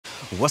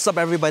What's up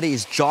everybody,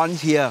 it's John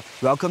here.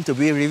 Welcome to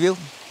Beer Review.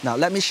 Now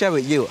let me share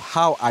with you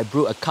how I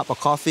brew a cup of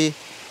coffee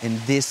in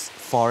this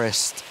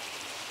forest.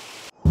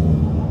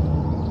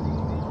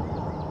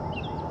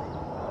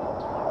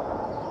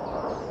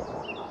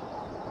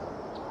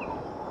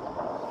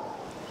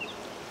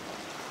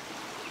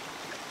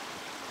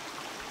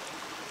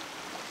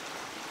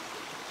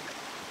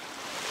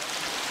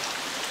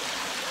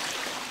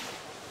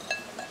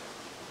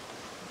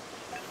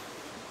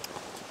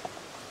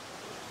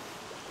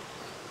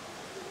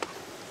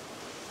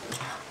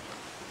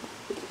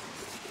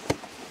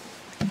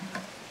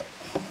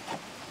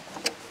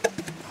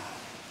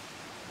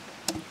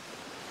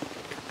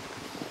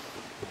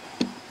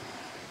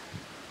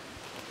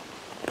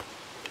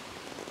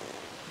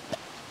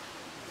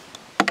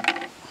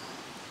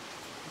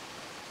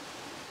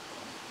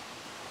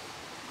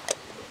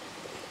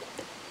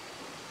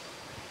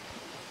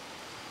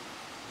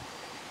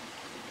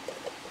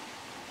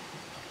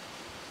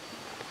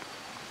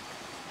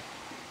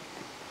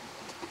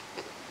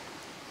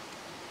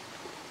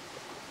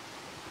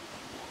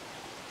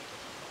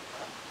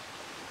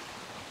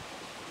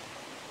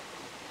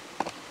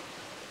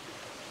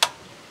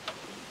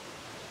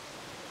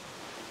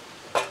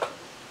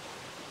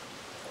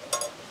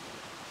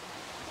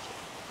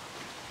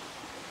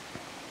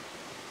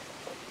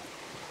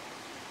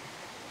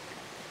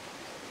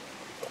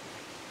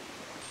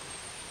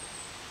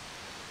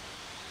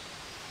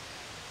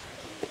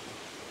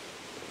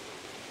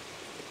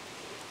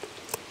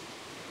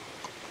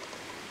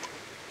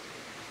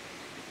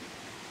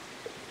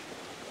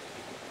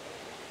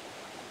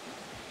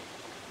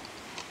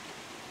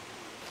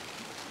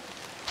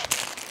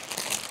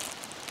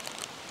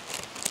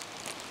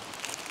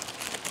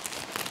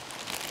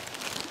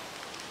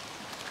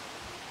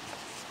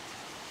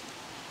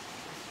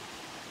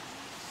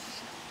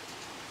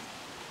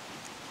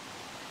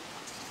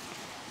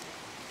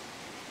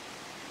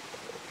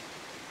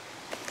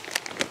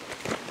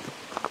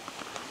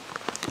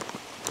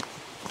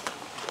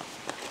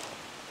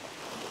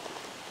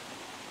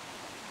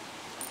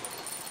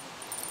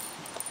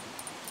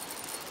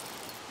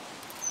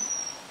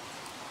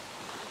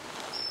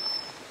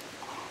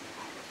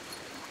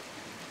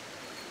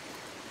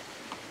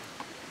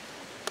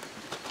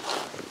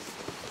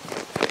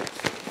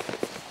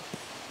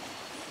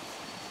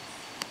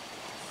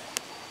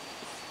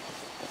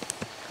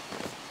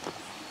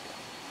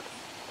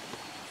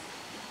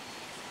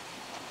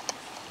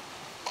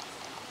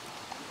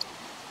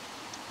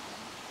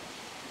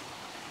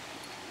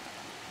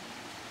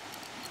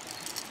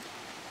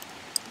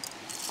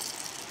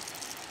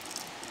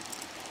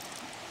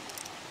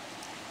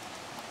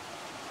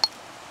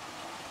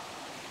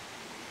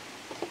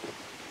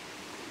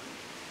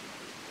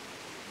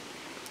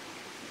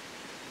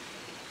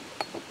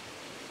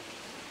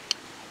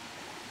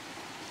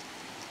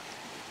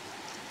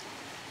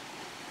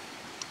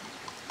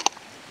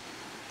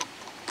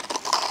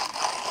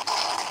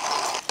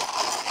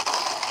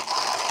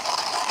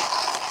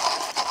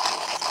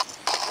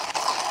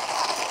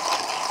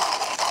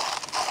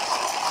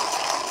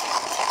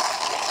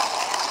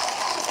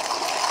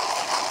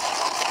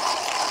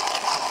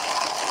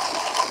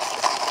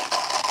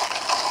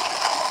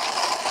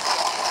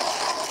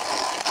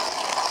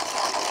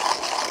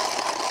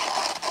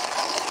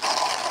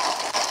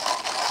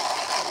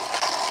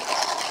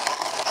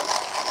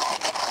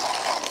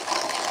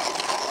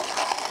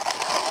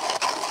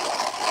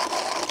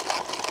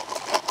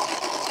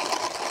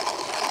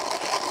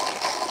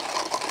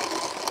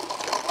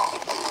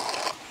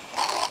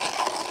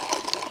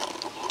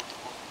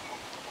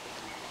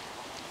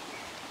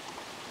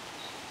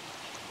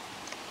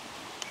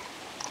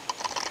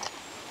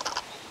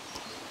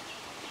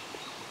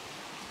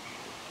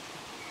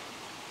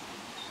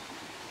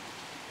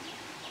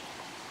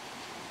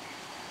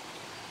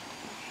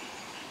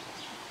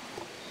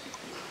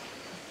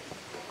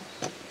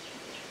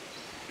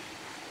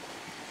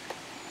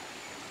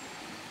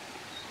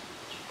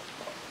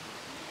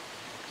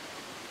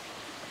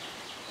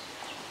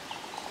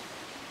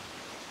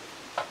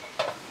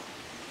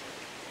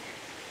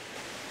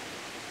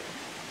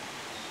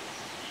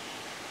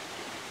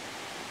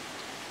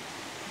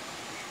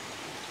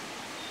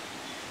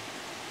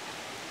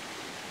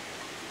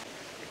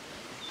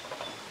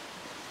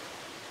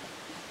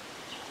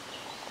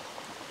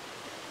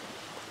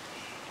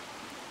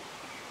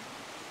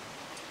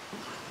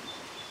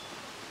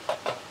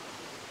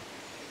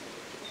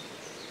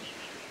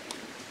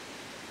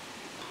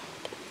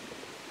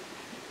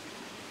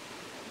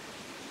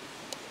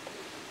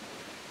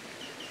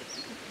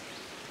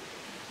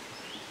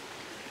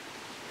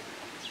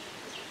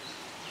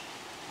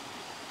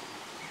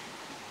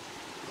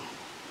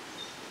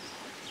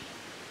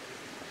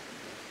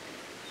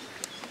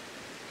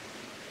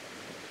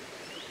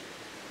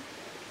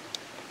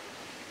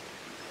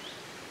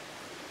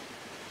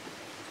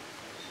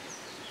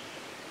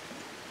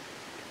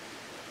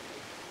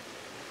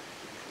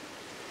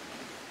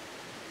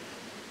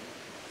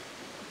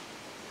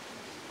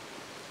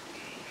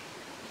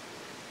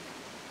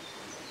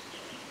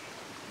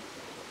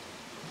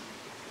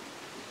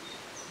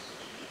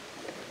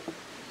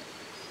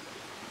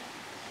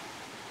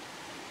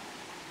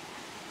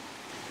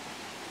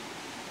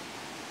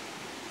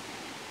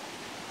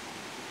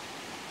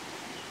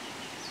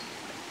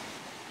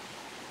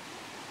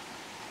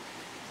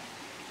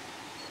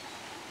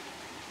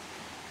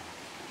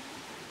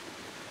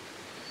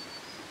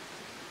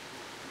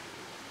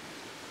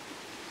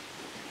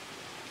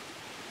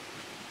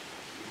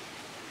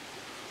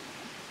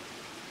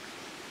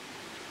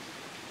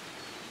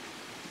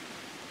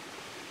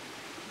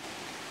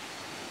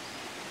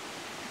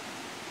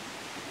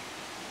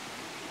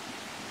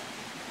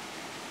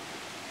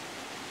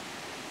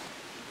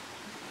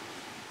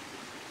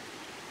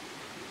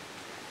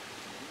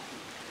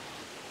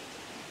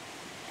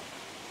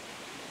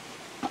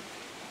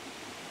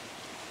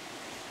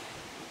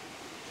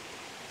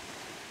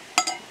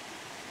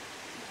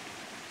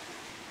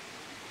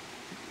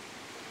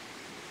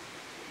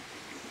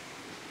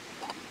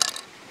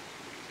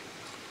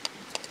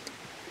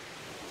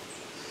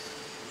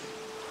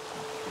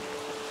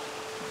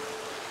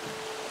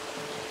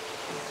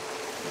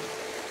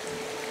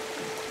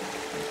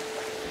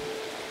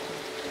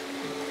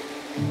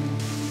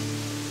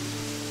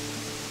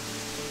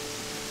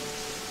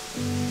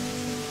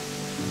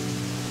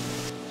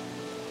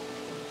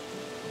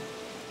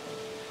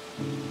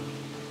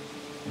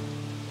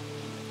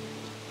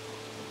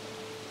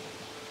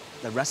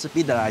 The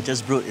recipe that I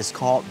just brewed is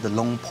called the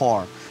Loong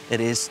Pour. It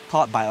is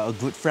taught by a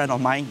good friend of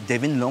mine,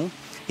 David Loong.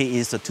 He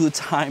is a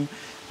two-time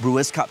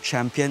Brewers Cup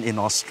champion in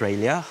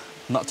Australia.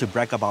 Not to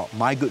brag about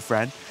my good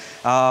friend.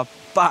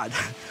 But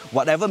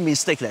whatever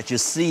mistake that you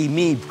see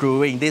me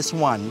brewing this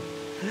one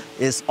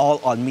is all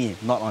on me,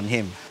 not on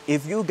him.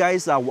 If you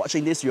guys are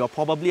watching this, you're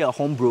probably a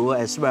home brewer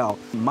as well.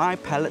 My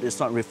palate is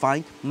not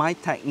refined, my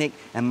technique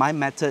and my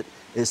method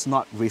is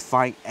not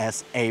refined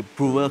as a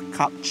Brewer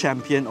Cup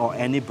champion or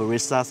any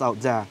baristas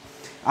out there.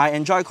 I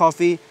enjoy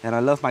coffee and I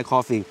love my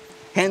coffee.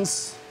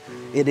 Hence,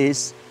 it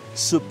is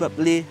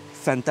superbly,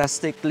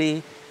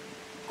 fantastically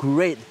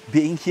great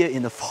being here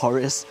in the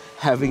forest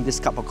having this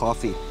cup of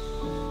coffee.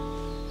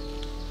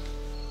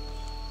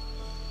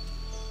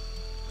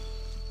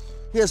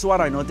 Here's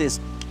what I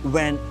noticed.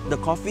 When the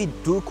coffee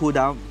do cool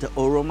down, the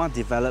aroma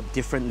developed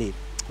differently.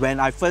 When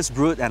I first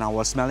brewed and I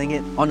was smelling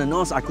it, on the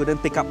nose I couldn't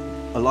pick up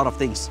a lot of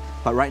things.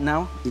 But right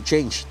now, it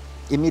changed.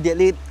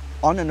 Immediately,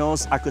 on the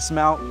nose, I could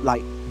smell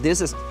like this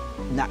is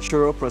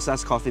natural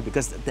processed coffee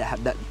because they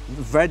have that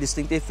very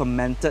distinctive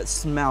fermented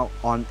smell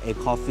on a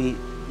coffee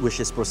which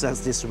is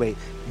processed this way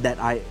that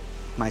I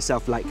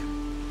myself like.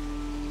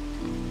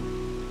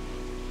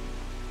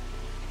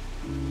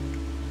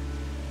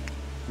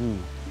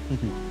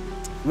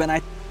 When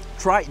I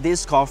tried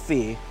this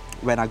coffee,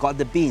 when I got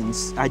the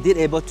beans, I did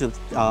able to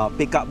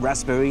pick up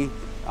raspberry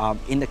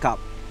in the cup.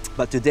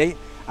 But today,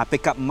 I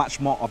pick up much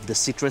more of the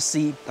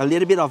citrusy, a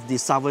little bit of the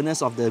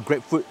sourness of the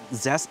grapefruit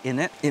zest in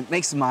it. It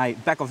makes my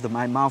back of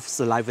my mouth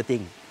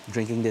salivating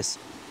drinking this.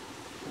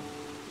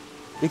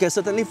 You can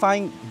certainly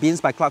find Beans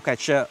by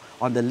Cloudcatcher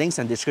on the links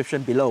and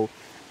description below.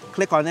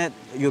 Click on it,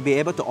 you'll be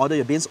able to order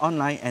your beans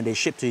online and they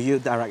ship to you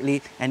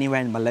directly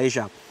anywhere in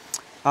Malaysia.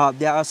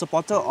 They are a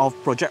supporter of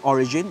Project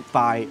Origin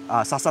by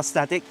Sasa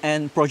Static,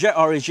 and Project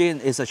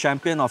Origin is a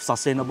champion of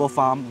sustainable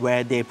farm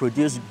where they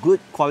produce good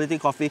quality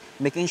coffee,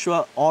 making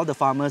sure all the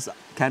farmers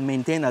can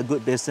maintain a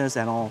good business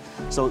and all.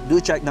 So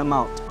do check them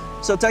out.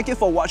 So thank you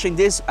for watching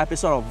this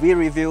episode of We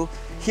Review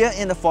here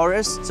in the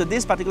forest. So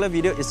this particular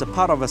video is a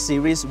part of a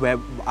series where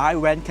I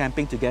went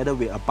camping together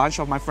with a bunch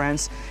of my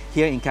friends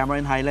here in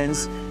Cameron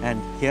Highlands,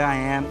 and here I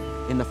am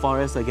in the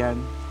forest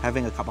again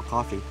having a cup of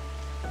coffee.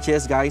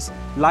 Cheers guys,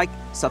 like,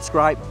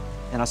 subscribe,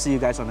 and I'll see you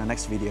guys on the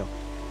next video.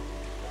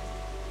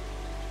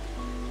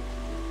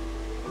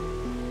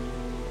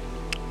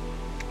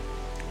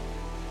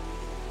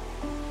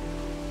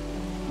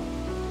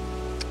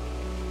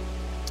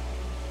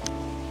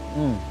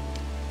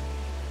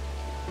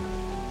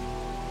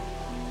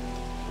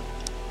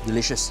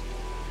 Delicious.